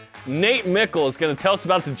already. Nate Meikle is going to tell us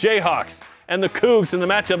about the Jayhawks and the Cougs in the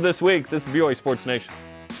matchup this week. This is BYU Sports Nation.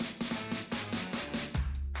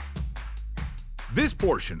 This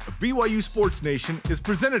portion of BYU Sports Nation is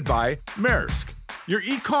presented by Maersk, your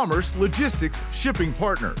e-commerce logistics shipping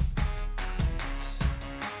partner.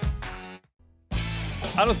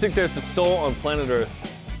 I don't think there's a soul on planet Earth,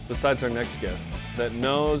 besides our next guest, that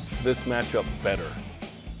knows this matchup better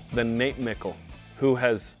than Nate Meikle, who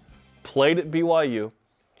has played at BYU.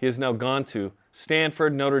 He has now gone to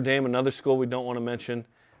Stanford, Notre Dame, another school we don't want to mention,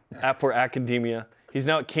 for academia. He's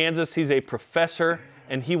now at Kansas. He's a professor,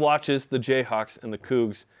 and he watches the Jayhawks and the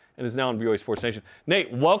Cougs, and is now on BYU Sports Nation.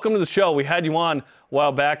 Nate, welcome to the show. We had you on a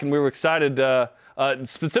while back, and we were excited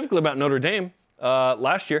specifically about Notre Dame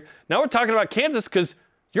last year. Now we're talking about Kansas because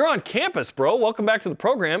you're on campus, bro. Welcome back to the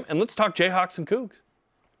program, and let's talk Jayhawks and Cougs.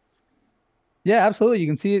 Yeah, absolutely. You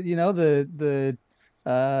can see it,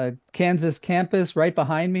 the Kansas campus right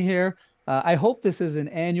behind me here. I hope this is an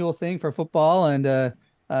annual thing for football and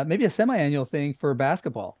maybe a semi-annual thing for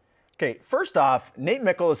basketball. Okay, first off, Nate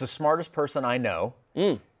Meikle is the smartest person I know.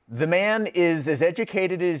 The man is as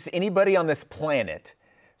educated as anybody on this planet.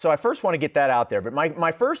 So I first want to get that out there. But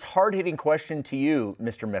my first hard-hitting question to you,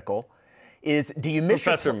 Mr. Meikle, is do you miss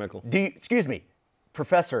Professor Meikle. Excuse me,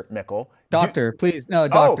 Professor Meikle. Doctor, please. No,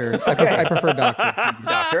 doctor. Oh, okay. I prefer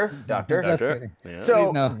doctor. Doctor. Just kidding. Yeah. So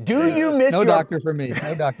Please, no. do you miss No your doctor for me.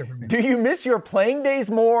 No doctor for me. Do you miss your playing days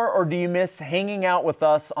more, or do you miss hanging out with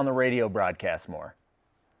us on the radio broadcast more?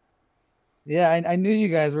 Yeah, I knew you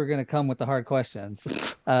guys were going to come with the hard questions.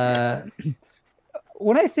 When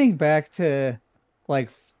I think back to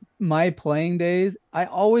my playing days, I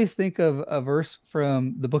always think of a verse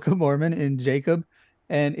from the Book of Mormon in Jacob,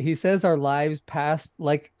 and he says our lives passed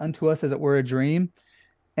like unto us as it were a dream.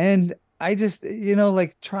 And I just,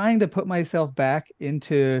 trying to put myself back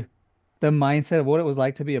into the mindset of what it was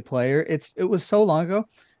like to be a player. It was so long ago.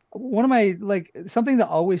 One of my, something that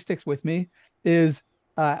always sticks with me is,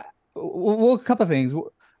 a couple of things.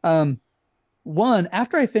 One,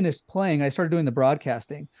 after I finished playing, I started doing the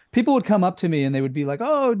broadcasting. People would come up to me and they would be like,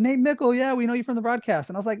 "Oh, Nate Meikle, yeah, we know you from the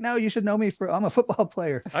broadcast." And I was like, "No, you should know me I'm a football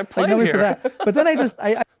player. I played know me here." for that." But then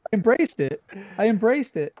I embraced it.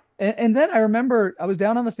 And then I remember I was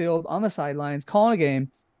down on the field on the sidelines calling a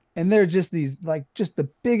game, and there are just these just the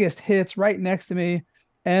biggest hits right next to me.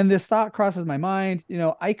 And this thought crosses my mind,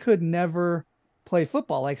 I could never play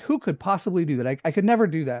football. Who could possibly do that? I could never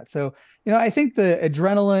do that. So, I think the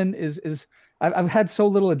adrenaline is I've had so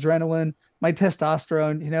little adrenaline. My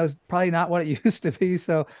testosterone, is probably not what it used to be.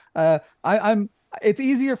 So it's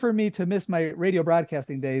easier for me to miss my radio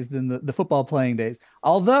broadcasting days than the football playing days.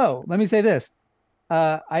 Although, let me say this.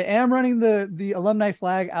 I am running the alumni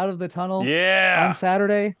flag out of the tunnel on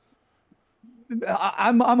Saturday.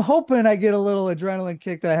 I'm hoping I get a little adrenaline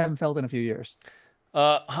kick that I haven't felt in a few years.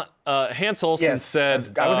 Hans Olsen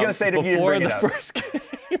said, I was going to say that before the first game,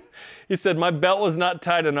 he said, my belt was not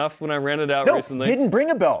tight enough when I ran it out recently. Didn't bring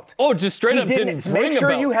a belt. Oh, just straight up didn't bring a belt. Make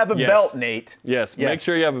sure you have a belt, Nate. Yes, make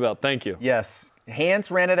sure you have a belt. Thank you. Yes. Hans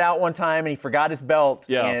ran it out one time, and he forgot his belt,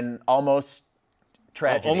 and almost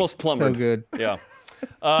tragedy. Almost plumbered. So good. Yeah.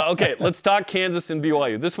 Okay, let's talk Kansas and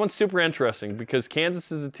BYU. This one's super interesting because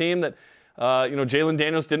Kansas is a team that, Jalen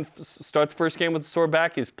Daniels didn't start the first game with a sore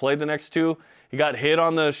back. He's played the next two. He got hit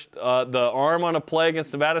on the arm on a play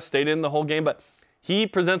against Nevada, stayed in the whole game, but he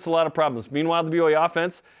presents a lot of problems. Meanwhile, the BYU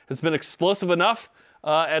offense has been explosive enough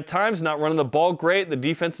at times, not running the ball great. The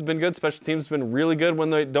defense has been good. Special teams has been really good when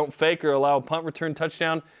they don't fake or allow a punt return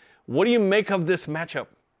touchdown. What do you make of this matchup?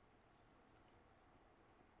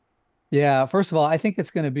 Yeah, first of all, I think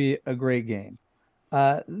it's going to be a great game.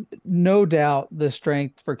 No doubt the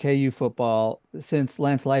strength for KU football since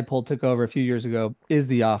Lance Leipold took over a few years ago is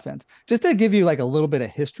the offense. Just to give you like a little bit of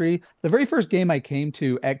history, the very first game I came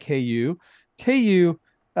to at KU,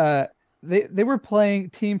 they were playing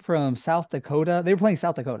team from South Dakota. They were playing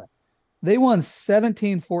South Dakota. They won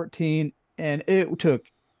 17-14, and it took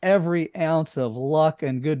every ounce of luck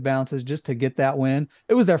and good bounces just to get that win.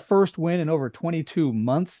 It was their first win in over 22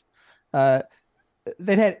 months.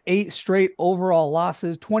 They'd had 8 straight overall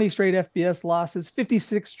losses, 20 straight FBS losses,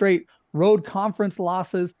 56 straight road conference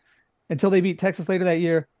losses until they beat Texas later that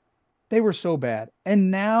year. They were so bad.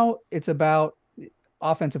 And now it's about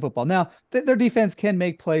offensive football. Now, their defense can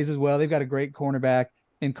make plays as well. They've got a great cornerback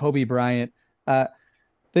in Kobe Bryant.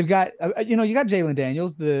 They've got, you got Jalen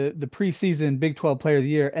Daniels, the preseason Big 12 Player of the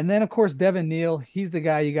Year. And then, of course, Devin Neal. He's the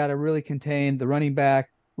guy you got to really contain, the running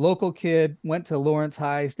back. Local kid, went to Lawrence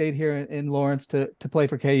High, stayed here in Lawrence to play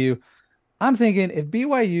for KU. I'm thinking if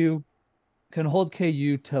BYU can hold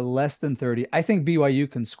KU to less than 30, I think BYU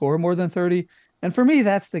can score more than 30. And for me,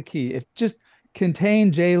 that's the key. If just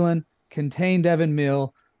contain Jalen, contain Devin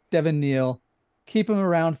Neal, keep him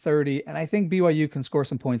around 30, and I think BYU can score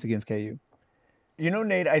some points against KU.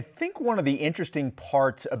 Nate, I think one of the interesting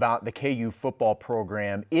parts about the KU football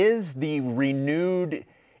program is the renewed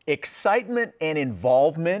excitement and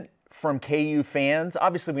involvement from KU fans.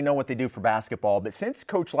 Obviously, we know what they do for basketball, but since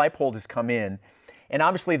Coach Leipold has come in, and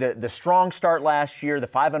obviously the strong start last year, the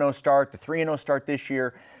 5-0 start, the 3-0 start this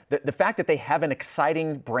year, the fact that they have an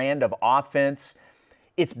exciting brand of offense,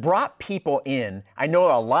 it's brought people in. I know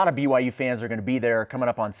a lot of BYU fans are going to be there coming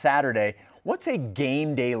up on Saturday. What's a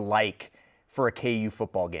game day like for a KU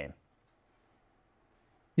football game?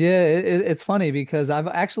 Yeah, it's funny because I've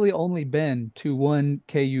actually only been to one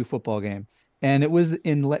KU football game, and it was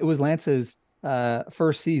Lance's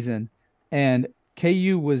first season, and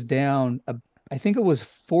KU was down. I think it was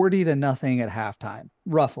 40-0 at halftime,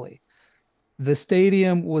 roughly. The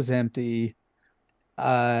stadium was empty.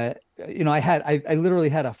 I literally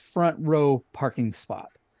had a front row parking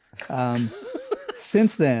spot.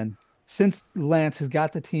 Since then, since Lance has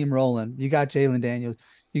got the team rolling, you got Jalen Daniels,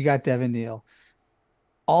 you got Devin Neal.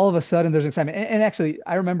 All of a sudden there's excitement. And actually,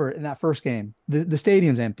 I remember in that first game, the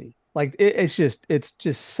stadium's empty. Like it's just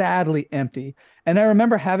sadly empty. And I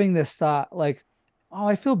remember having this thought like, oh,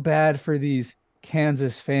 I feel bad for these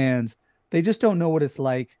Kansas fans. They just don't know what it's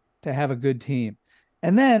like to have a good team.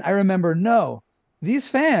 And then I remember, no, these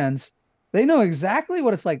fans, they know exactly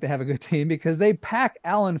what it's like to have a good team because they pack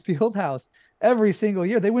Allen Fieldhouse every single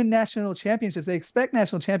year. They win national championships. They expect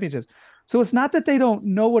national championships. So it's not that they don't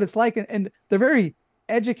know what it's like. And they're very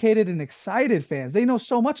educated and excited fans. They know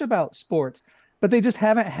so much about sports, but they just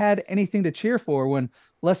haven't had anything to cheer for when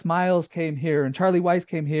Les Miles came here and Charlie Weiss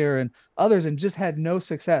came here and others and just had no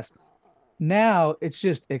success. Now it's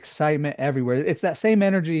just excitement everywhere. It's that same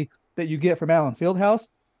energy that you get from Allen Fieldhouse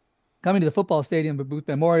coming to the football stadium at Booth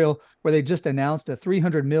Memorial, where they just announced a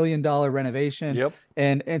 $300 million renovation. Yep.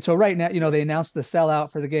 And so right now, they announced the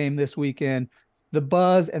sellout for the game this weekend. The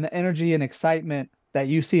buzz and the energy and excitement that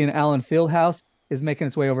you see in Allen Fieldhouse is making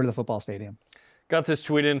its way over to the football stadium. Got this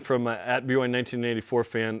tweet in from at BYU 1984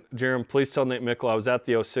 fan. Jarom, please tell Nate Meikle I was at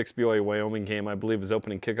the 06 BYU-Wyoming game. I believe his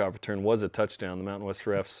opening kickoff return was a touchdown. The Mountain West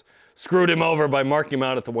refs screwed him over by marking him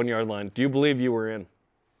out at the 1-yard line. Do you believe you were in?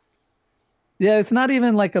 Yeah, it's not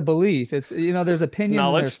even like a belief. It's, there's opinions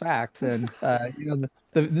and there's facts. And, the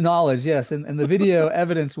knowledge, yes. And the video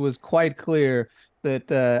evidence was quite clear.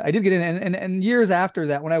 that I did get in. And years after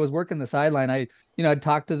that, when I was working the sideline, I'd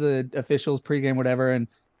talk to the officials pregame, whatever, and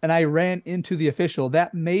I ran into the official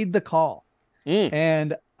that made the call.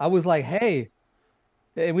 And I was like, hey,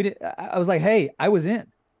 I was like, hey, I was in.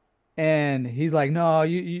 And he's like, no,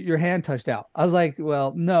 your hand touched out. I was like,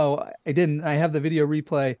 well, no, I didn't. I have the video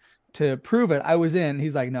replay to prove it. I was in.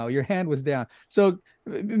 He's like, no, your hand was down. So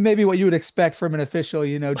maybe what you would expect from an official,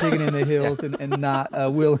 digging in the heels and not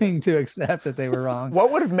willing to accept that they were wrong.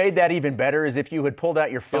 What would have made that even better is if you had pulled out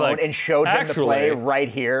your phone and showed him the play right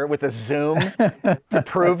here with a zoom to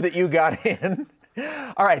prove that you got in.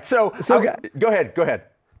 All right, so go ahead.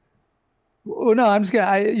 Well, no, I'm just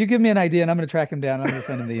gonna. You give me an idea, and I'm gonna track him down. I'm gonna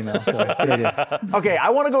send him the email. So, good idea. Okay, I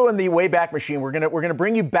want to go in the Wayback Machine. We're gonna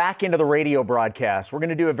bring you back into the radio broadcast. We're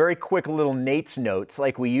gonna do a very quick little Nate's Notes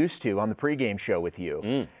like we used to on the pregame show with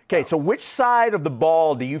you. Okay, so which side of the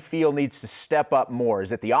ball do you feel needs to step up more?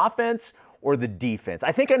 Is it the offense or the defense?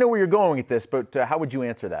 I think I know where you're going with this, but how would you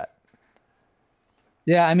answer that?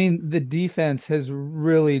 Yeah, I mean, the defense has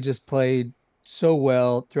really just played so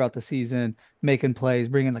well throughout the season, making plays,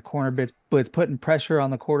 bringing the corner blitz, putting pressure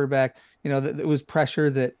on the quarterback. It was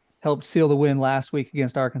pressure that helped seal the win last week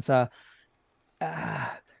against Arkansas.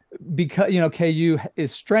 Because, KU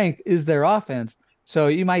is strength is their offense. So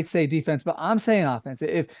you might say defense, but I'm saying offense.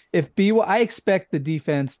 If I expect the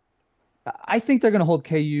defense, I think they're going to hold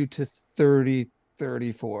KU to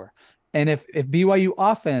 30-34. And if BYU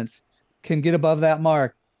offense can get above that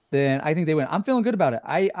mark, then I think they win. I'm feeling good about it.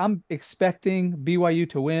 I'm expecting BYU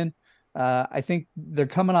to win. I think they're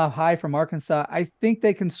coming off high from Arkansas. I think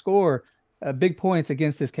they can score big points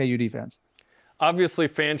against this KU defense. Obviously,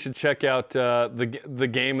 fans should check out the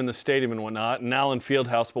game in the stadium and whatnot, and Allen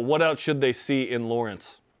Fieldhouse, but what else should they see in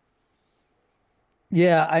Lawrence?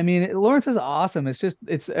 Yeah, I mean, Lawrence is awesome.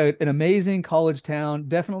 It's an amazing college town.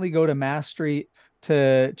 Definitely go to Mass Street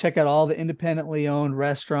to check out all the independently owned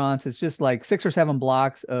restaurants. It's just like 6 or 7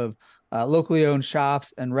 blocks of locally owned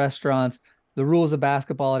shops and restaurants. The rules of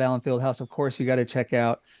basketball at Allen Fieldhouse, of course, you got to check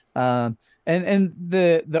out. And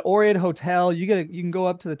the Orient Hotel, you can go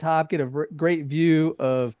up to the top, get a great view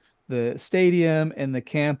of the stadium and the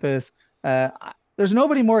campus. There's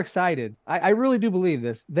nobody more excited, I really do believe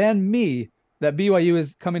this, than me that BYU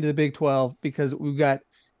is coming to the Big 12, because we've got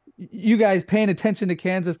you guys paying attention to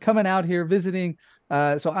Kansas, coming out here, visiting.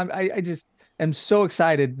 So I just am so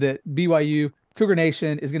excited that BYU, Cougar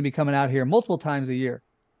Nation, is going to be coming out here multiple times a year.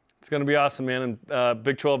 It's going to be awesome, man. And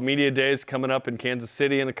Big 12 Media Days coming up in Kansas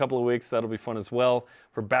City in a couple of weeks. That'll be fun as well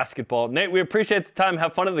for basketball. Nate, we appreciate the time.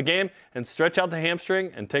 Have fun at the game and stretch out the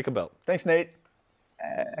hamstring and take a belt. Thanks, Nate.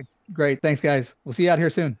 Great. Thanks, guys. We'll see you out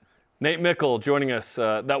here soon. Nate Meikle joining us.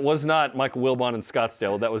 That was not Michael Wilbon in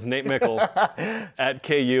Scottsdale. That was Nate Meikle at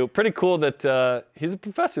KU. Pretty cool that he's a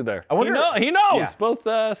professor there. He knows both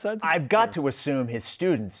sides. I've got to assume his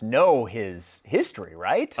students know his history,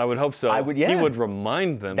 right? I would hope so. He would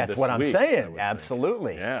remind them. That's this what I'm week, saying.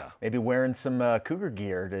 Absolutely. Yeah. Maybe wearing some Cougar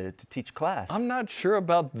gear to teach class. I'm not sure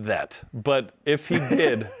about that, but if he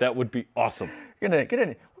did, that would be awesome. We're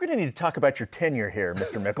gonna need to talk about your tenure here,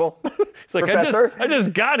 Mr. Meikle. It's like, Professor. I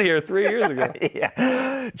just got here 3 years ago.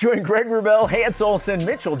 Yeah. Join Greg Wrubell, Hans Olsen,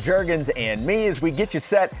 Mitchell Juergens, and me as we get you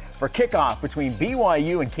set for kickoff between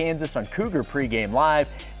BYU and Kansas on Cougar Pregame Live,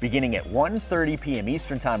 beginning at 1:30 p.m.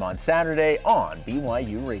 Eastern Time on Saturday on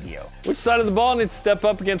BYU Radio. Which side of the ball needs to step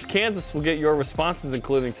up against Kansas? We'll get your responses,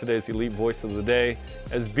 including today's Elite Voice of the Day,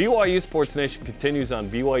 as BYU Sports Nation continues on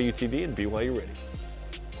BYU TV and BYU Radio.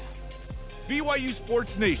 BYU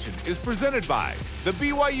Sports Nation is presented by the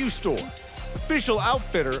BYU Store, official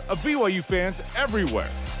outfitter of BYU fans everywhere.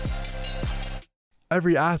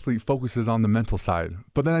 Every athlete focuses on the mental side,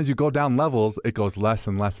 but then as you go down levels, it goes less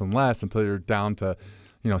and less and less until you're down to,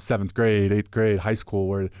 7th grade, 8th grade, high school,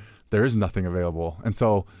 where there is nothing available. And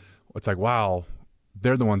so it's like, wow,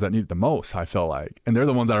 they're the ones that need it the most, I feel like, and they're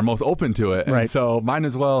the ones that are most open to it. Right. And so might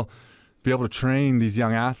as well be able to train these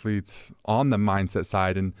young athletes on the mindset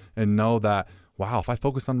side and know that, wow, if I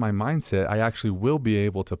focus on my mindset, I actually will be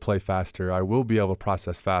able to play faster. I will be able to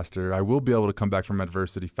process faster. I will be able to come back from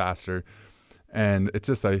adversity faster. And it's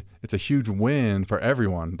just it's a huge win for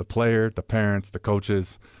everyone, the player, the parents, the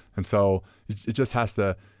coaches. And so it just has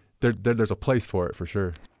to, there's a place for it for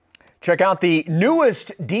sure. Check out the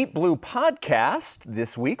newest Deep Blue podcast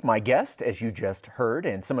this week. My guest, as you just heard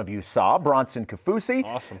and some of you saw, Bronson Kafusi.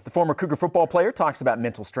 Awesome. The former Cougar football player talks about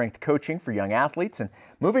mental strength coaching for young athletes. And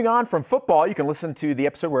moving on from football, you can listen to the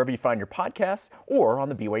episode wherever you find your podcasts or on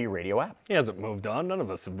the BYU Radio app. He hasn't moved on. None of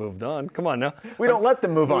us have moved on. Come on now. We don't let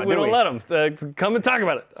them move on, We don't let them. Come and talk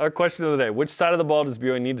about it. Our question of the day: which side of the ball does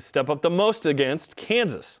BYU need to step up the most against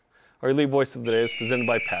Kansas Our elite voice of the day is presented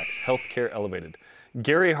by PAX, Healthcare Elevated.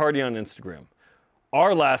 Gary Hardy on Instagram.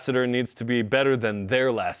 Our Lassiter needs to be better than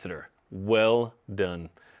their Lassiter. Well done.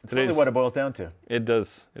 That's really what it boils down to. It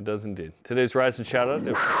does. It does indeed. Today's Rise and Shoutout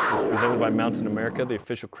is presented by Mountain America, the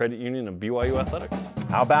official credit union of BYU Athletics.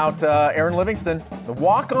 How about Aaron Livingston, the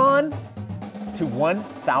walk-on to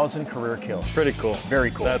 1,000 career kills? Pretty cool. Very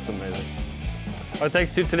cool. That's amazing. Our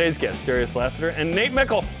thanks to today's guests, Darius Lassiter and Nate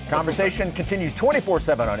Meikle. Conversation continues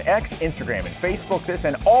 24/7 on X, Instagram, and Facebook. This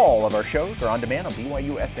and all of our shows are on demand on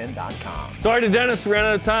BYUSN.com. Sorry to Dennis, we ran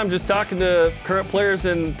out of time just talking to current players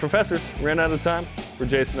and professors. Ran out of time. For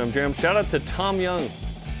Jason, I'm Jarom. Shout out to Tom Young.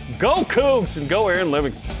 Go Cougs and go Aaron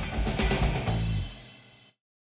Livingston.